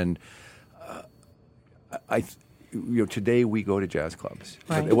 Mm-hmm. And today we go to jazz clubs.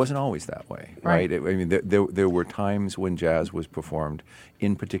 Right. It wasn't always that way, right? There were times when jazz was performed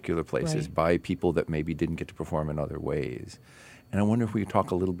in particular places by people that maybe didn't get to perform in other ways. And I wonder if we could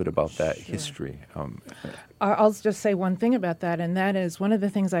talk a little bit about that history. I'll just say one thing about that, and that is one of the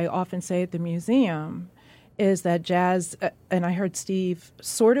things I often say at the museum is that jazz, and I heard Steve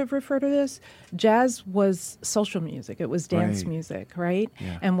sort of refer to this, jazz was social music. It was dance music, right?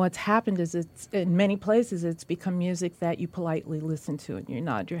 Yeah. And what's happened is it's in many places it's become music that you politely listen to and you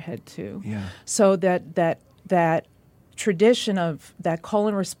nod your head to. Yeah. So that tradition of that call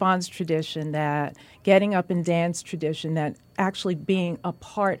and response tradition, that getting up and dance tradition, that actually being a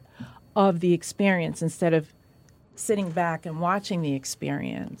part of the experience instead of sitting back and watching the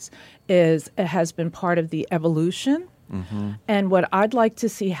experience has been part of the evolution. Mm-hmm. And what I'd like to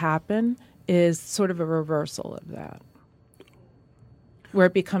see happen is sort of a reversal of that, where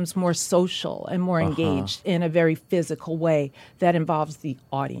it becomes more social and more engaged in a very physical way that involves the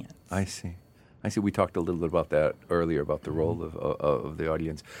audience. I see. We talked a little bit about that earlier, about the role of the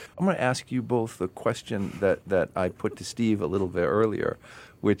audience. I'm going to ask you both the question that I put to Steve a little bit earlier,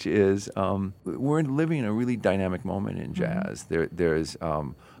 which is we're living in a really dynamic moment in jazz. Mm-hmm. There's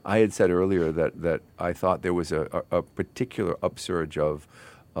I had said earlier that I thought there was a particular upsurge of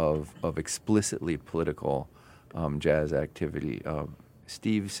explicitly political jazz activity.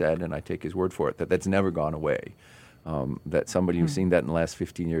 Steve said, and I take his word for it, that's never gone away. That somebody who's seen that in the last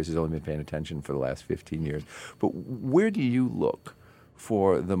 15 years has only been paying attention for the last 15 years. But where do you look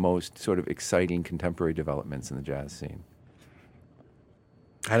for the most sort of exciting contemporary developments in the jazz scene?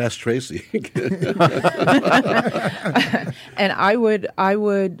 I'd ask Tracy. And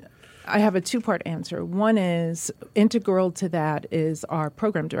I have a two-part answer. One is, integral to that is our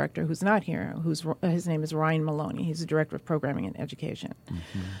program director, who's not here, his name is Ryan Maloney. He's the director of programming and education.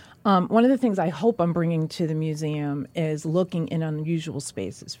 Mm-hmm. One of the things I hope I'm bringing to the museum is looking in unusual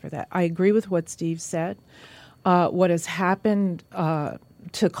spaces for that. I agree with what Steve said. What has happened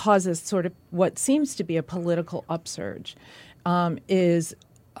to cause us sort of what seems to be a political upsurge is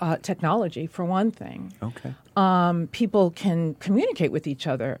technology, for one thing. Okay. People can communicate with each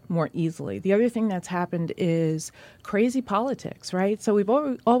other more easily. The other thing that's happened is crazy politics, right? So we've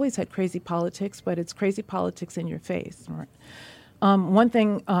always had crazy politics, but it's crazy politics in your face. Right?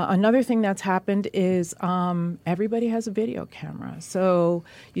 Another thing that's happened is everybody has a video camera. So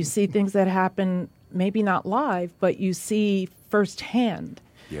you see things that happen, maybe not live, but you see firsthand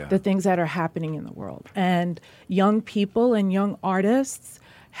the things that are happening in the world. And young people and young artists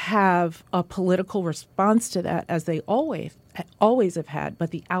have a political response to that, as they always have had,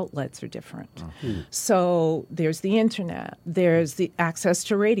 but the outlets are different. Mm-hmm. So there's the internet, there's the access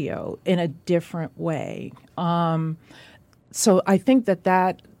to radio in a different way. So I think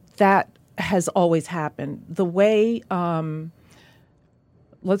that that has always happened. The way,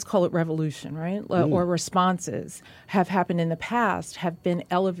 let's call it revolution, right? Or responses have happened in the past have been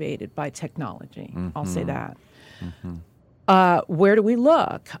elevated by technology. I'll say that. Where do we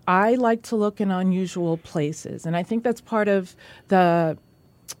look? I like to look in unusual places, and I think that's part of the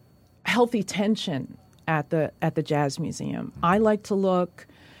healthy tension at the Jazz Museum. I like to look.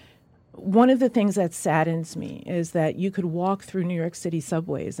 One of the things that saddens me is that you could walk through New York City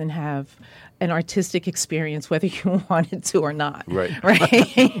subways and have an artistic experience whether you wanted to or not. Right. True.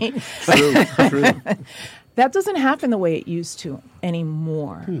 That doesn't happen the way it used to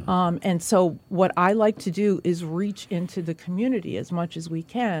anymore. And so what I like to do is reach into the community as much as we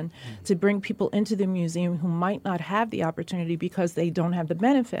can to bring people into the museum who might not have the opportunity because they don't have the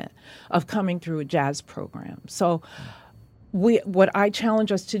benefit of coming through a jazz program. So what I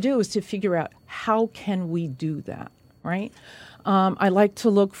challenge us to do is to figure out how can we do that, right? I like to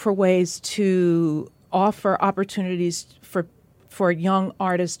look for ways to offer opportunities for young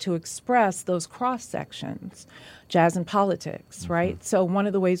artists to express those cross sections, jazz and politics, right? So one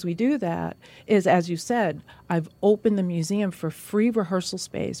of the ways we do that is, as you said, I've opened the museum for free rehearsal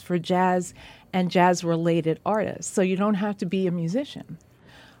space for jazz and jazz-related artists. So you don't have to be a musician.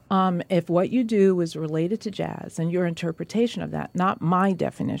 If what you do is related to jazz and your interpretation of that, not my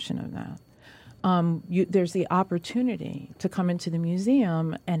definition of that, there's the opportunity to come into the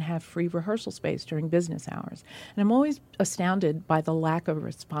museum and have free rehearsal space during business hours. And I'm always astounded by the lack of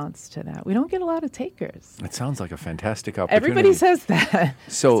response to that. We don't get a lot of takers. It sounds like a fantastic opportunity. Everybody says that.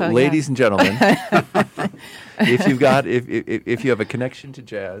 So ladies and gentlemen, if you have a connection to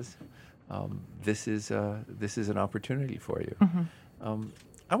jazz, this is an opportunity for you.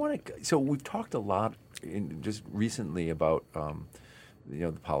 So we've talked a lot just recently about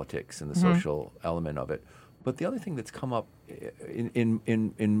the politics and the social element of it, but the other thing that's come up in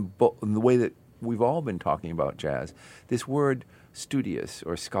the way that we've all been talking about jazz, this word studious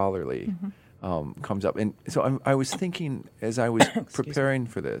or scholarly comes up, and so I was thinking as I was preparing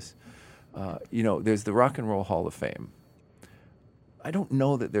for this, there's the Rock and Roll Hall of Fame. I don't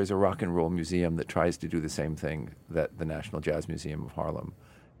know that there's a rock and roll museum that tries to do the same thing that the National Jazz Museum of Harlem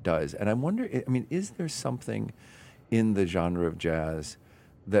does. And I wonder, is there something in the genre of jazz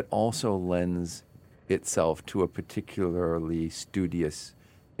that also lends itself to a particularly studious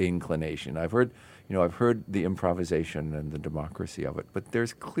inclination? I've heard the improvisation and the democracy of it, but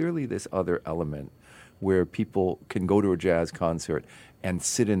there's clearly this other element where people can go to a jazz concert and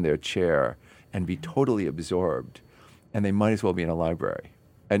sit in their chair and be totally absorbed, and they might as well be in a library.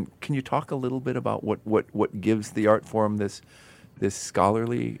 And can you talk a little bit about what gives the art form this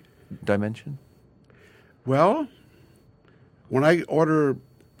scholarly dimension? Well, when I order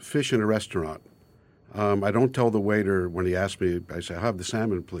fish in a restaurant, I don't tell the waiter when he asks me, I say, "I'll have the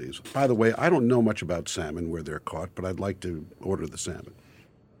salmon, please." By the way, I don't know much about salmon, where they're caught, but I'd like to order the salmon.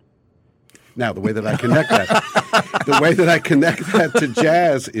 Now, the way that I connect that to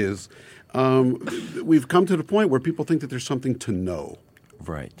jazz is we've come to the point where people think that there's something to know.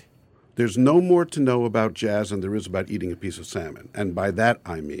 Right. There's no more to know about jazz than there is about eating a piece of salmon. And by that,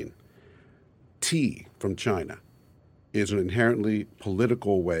 I mean tea from China is an inherently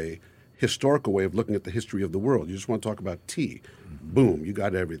political way, historical way of looking at the history of the world. You just want to talk about tea. Boom, you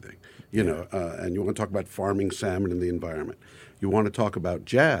got everything. And you want to talk about farming salmon and the environment. You want to talk about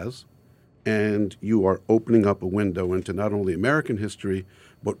jazz, and you are opening up a window into not only American history,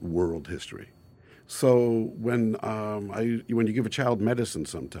 but world history. So when you give a child medicine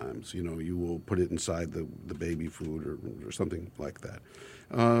sometimes, you will put it inside the baby food or something like that.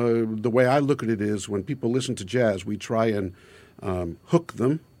 The way I look at it is when people listen to jazz, we try and hook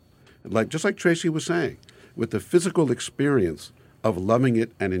them, just like Tracy was saying, with the physical experience of loving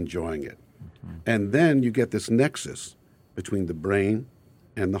it and enjoying it. And then you get this nexus between the brain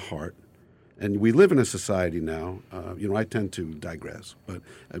and the heart. And we live in a society now, I tend to digress, but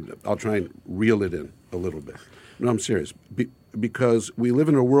I'll try and reel it in a little bit. No, I'm serious. Because we live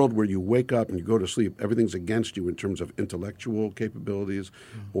in a world where you wake up and you go to sleep, everything's against you in terms of intellectual capabilities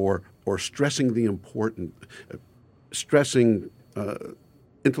or stressing the important,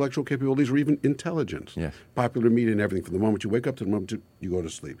 intellectual capabilities or even intelligence. Yes. Popular media and everything from the moment you wake up to the moment you go to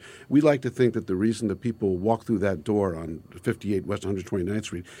sleep. We like to think that the reason that people walk through that door on 58 West 129th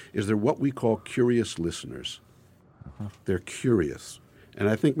Street is they're what we call curious listeners. They're curious. And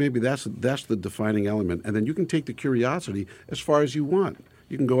I think maybe that's the defining element. And then you can take the curiosity as far as you want.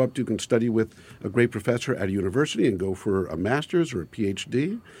 You can study with a great professor at a university and go for a master's or a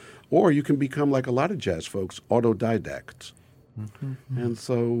PhD. Or you can become, like a lot of jazz folks, autodidacts. And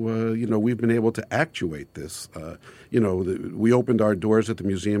so, we've been able to actuate this. We opened our doors at the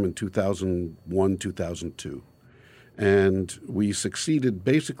museum in 2001, 2002. And we succeeded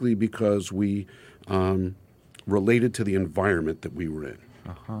basically because we related to the environment that we were in.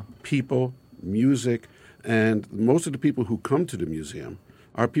 People, music, and most of the people who come to the museum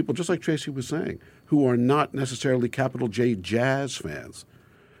are people, just like Tracy was saying, who are not necessarily capital J jazz fans.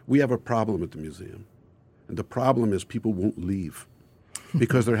 We have a problem at the museum. And the problem is people won't leave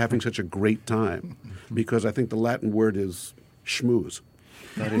because they're having such a great time. Because I think the Latin word is schmooze.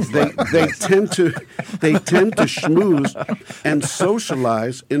 They tend to schmooze and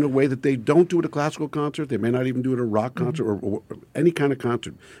socialize in a way that they don't do at a classical concert. They may not even do it at a rock concert or any kind of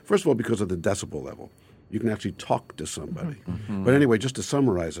concert. First of all, because of the decibel level. You can actually talk to somebody. But anyway, just to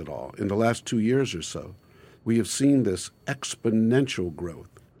summarize it all, in the last 2 years or so, we have seen this exponential growth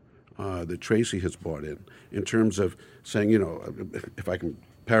that Tracy has brought in terms of saying, if I can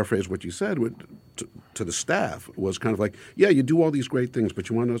paraphrase what you said to the staff, was kind of like, yeah, you do all these great things, but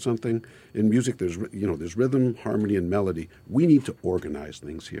you want to know something? In music, there's rhythm, harmony, and melody. We need to organize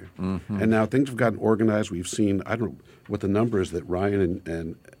things here. And now things have gotten organized. We've seen, I don't know what the number is that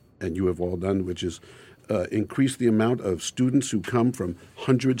Ryan and you have all done, which is increase the amount of students who come from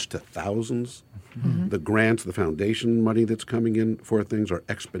hundreds to thousands. The grants, the foundation money that's coming in for things are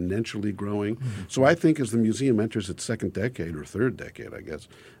exponentially growing. So I think as the museum enters its second decade or third decade, I guess,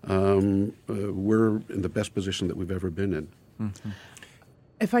 we're in the best position that we've ever been in.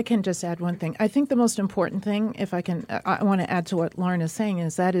 If I can just add one thing, I think the most important thing, I want to add to what Lauren is saying,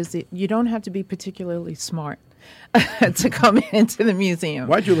 is that you don't have to be particularly smart to come into the museum.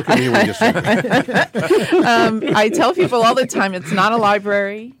 Why'd you look at me when you said that? I tell people all the time, it's not a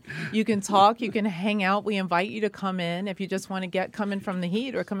library. You can talk, you can hang out. We invite you to come in. If you just want to come in from the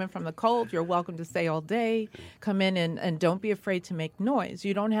heat or come in from the cold, you're welcome to stay all day. Come in and don't be afraid to make noise.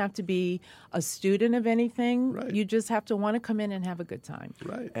 You don't have to be a student of anything. Right. You just have to want to come in and have a good time.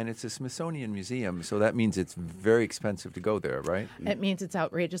 Right. And it's a Smithsonian museum, so that means it's very expensive to go there, right? It means it's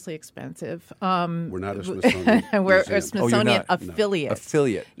outrageously expensive. We're not a Smithsonian We're museum. a Smithsonian affiliate.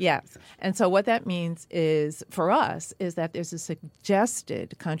 Affiliate. Yes. And so what that means is, for us, is that there's a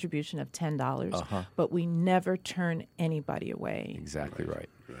suggested contribution of $10, but we never turn anybody away. Exactly right.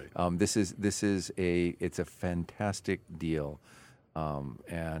 This is it's a fantastic deal,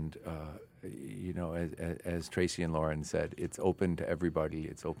 and as Tracy and Lauren said, it's open to everybody.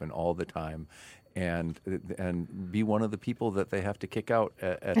 It's open all the time, and be one of the people that they have to kick out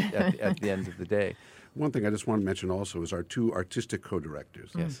at the end of the day. One thing I just want to mention also is our two artistic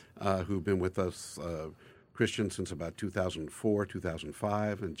co-directors who've been with us, Christian since about 2004,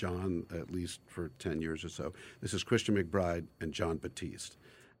 2005, and John at least for 10 years or so. This is Christian McBride and John Batiste.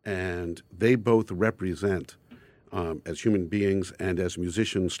 And they both represent, as human beings and as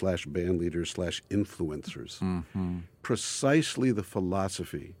musicians / band leaders / influencers, precisely the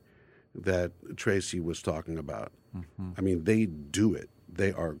philosophy that Tracy was talking about. I mean, they do it.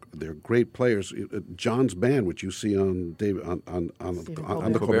 They're great players. John's band, which you see on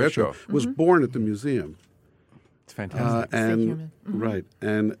the Colbert Show, was born at the museum. It's fantastic. Right,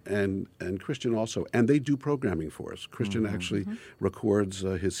 and Christian also, and they do programming for us. Christian actually records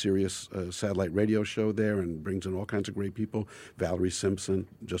his Sirius satellite radio show there and brings in all kinds of great people. Valerie Simpson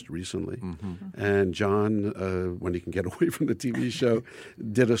just recently, and John, when he can get away from the TV show,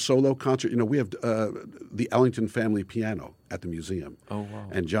 did a solo concert. We have the Ellington family piano at the museum. Oh wow!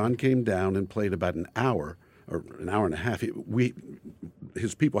 And John came down and played about an hour or an hour and a half.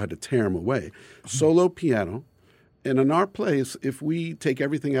 His people had to tear him away. Solo piano. And in our place, if we take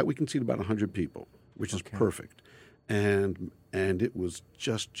everything out, we can seat about 100 people, which is perfect. And it was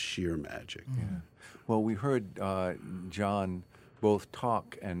just sheer magic. Yeah. Well, we heard John both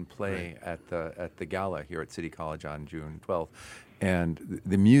talk and play at the gala here at City College on June 12th, and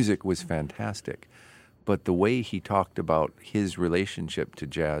the music was fantastic. But the way he talked about his relationship to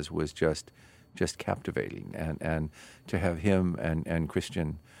jazz was just captivating, and to have him and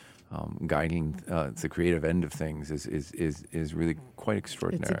Christian guiding the creative end of things is really quite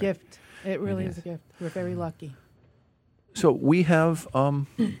extraordinary. It's a gift. It really is a gift. We're very lucky. So we have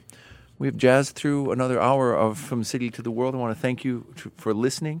jazzed through another hour From City to the World. I want to thank you for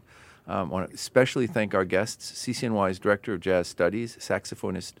listening. I want to especially thank our guests, CCNY's Director of Jazz Studies,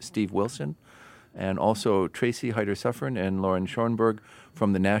 saxophonist Steve Wilson, and also Tracy Heider-Suffren and Lauren Schoenberg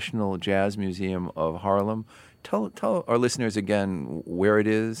from the National Jazz Museum of Harlem. Tell our listeners again where it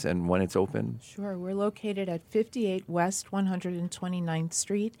is and when it's open. Sure. We're located at 58 West 129th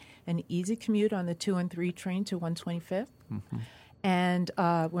Street, an easy commute on the 2 and 3 train to 125th. And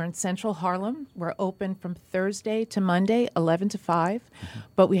we're in Central Harlem. We're open from Thursday to Monday, 11 to 5.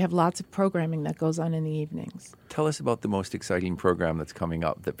 But we have lots of programming that goes on in the evenings. Tell us about the most exciting program that's coming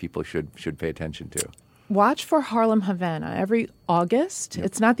up that people should pay attention to. Watch for Harlem Havana every August.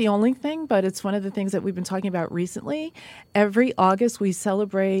 It's not the only thing, but it's one of the things that we've been talking about recently. Every August, we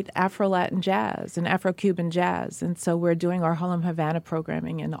celebrate Afro-Latin jazz and Afro-Cuban jazz. And so we're doing our Harlem Havana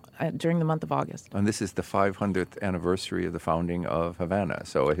programming during the month of August. And this is the 500th anniversary of the founding of Havana,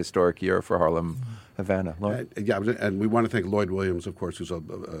 so a historic year for Harlem Havana. Yeah, and we want to thank Lloyd Williams, of course, who's a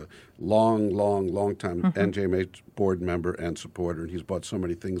long time NJMH board member and supporter, and he's brought so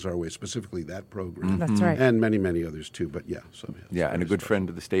many things our way, specifically that program. That's right. And many others, too. But yeah. So, yeah, and a good friend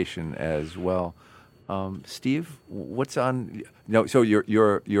of the station as well. Steve, what's on? No, so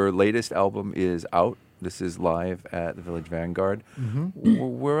your latest album is out. This is live at the Village Vanguard.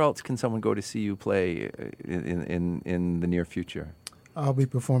 Where else can someone go to see you play in the near future? I'll be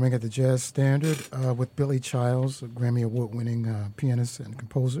performing at the Jazz Standard with Billy Childs, a Grammy Award-winning pianist and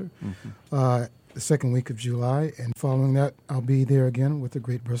composer, the second week of July. And following that, I'll be there again with the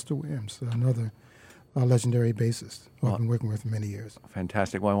great Buster Williams, another legendary bassist who I've been working with for many years.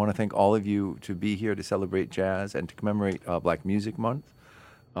 Fantastic. Well, I want to thank all of you to be here to celebrate jazz and to commemorate Black Music Month.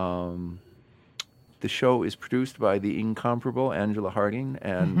 The show is produced by the incomparable Angela Harding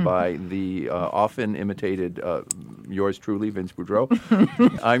and by the often imitated yours truly, Vince Boudreau.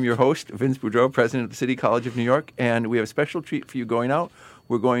 I'm your host, Vince Boudreau, president of the City College of New York, and we have a special treat for you going out.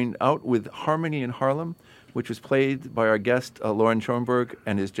 We're going out with Harmony in Harlem, which was played by our guest, Loren Schoenberg,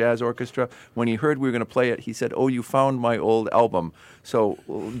 and his jazz orchestra. When he heard we were going to play it, he said, "Oh, you found my old album." So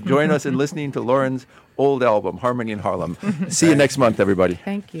join us in listening to Loren's old album, Harmony in Harlem. See you next month, everybody.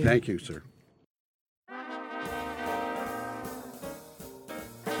 Thank you. Thank you, sir.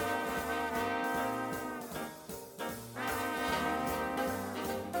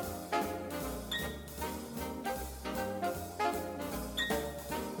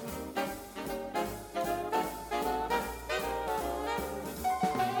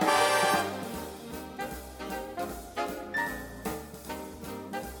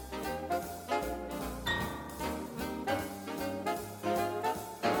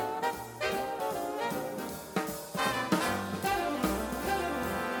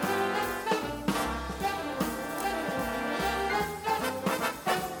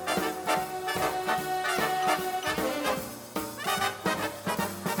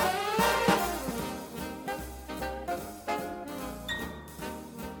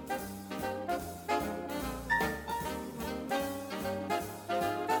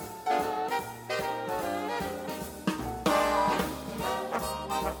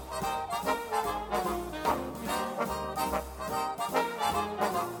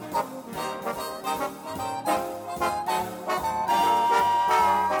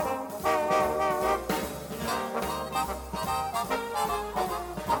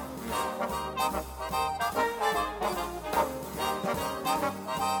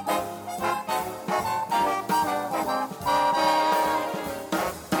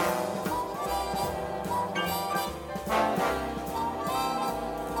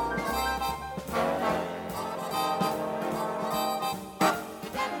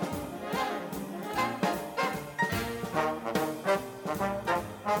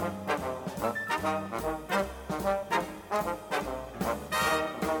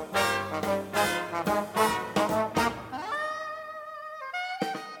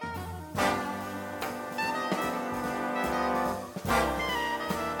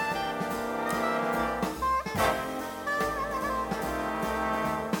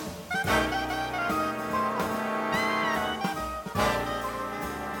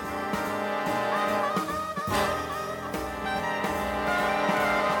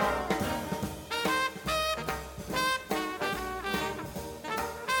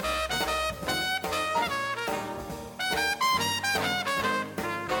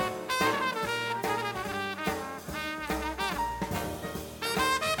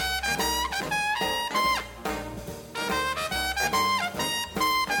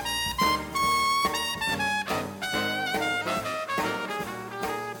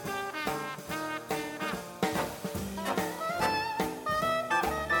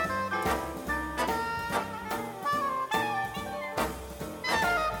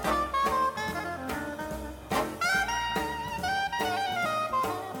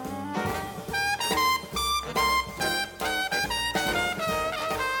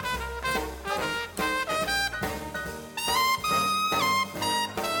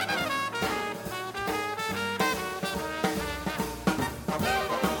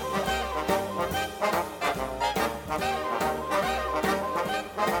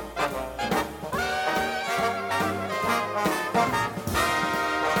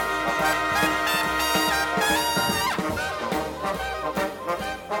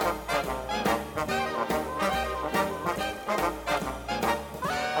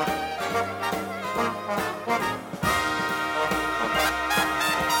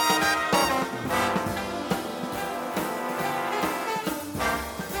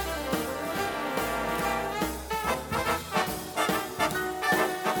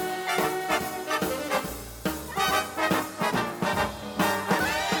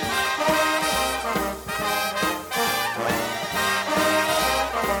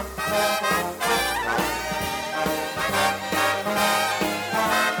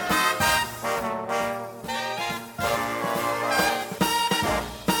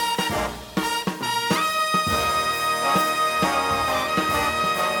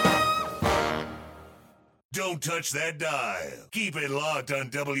 Don't touch that dial. Keep it locked on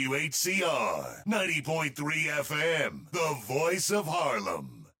WHCR 90.3 FM, the voice of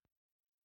Harlem.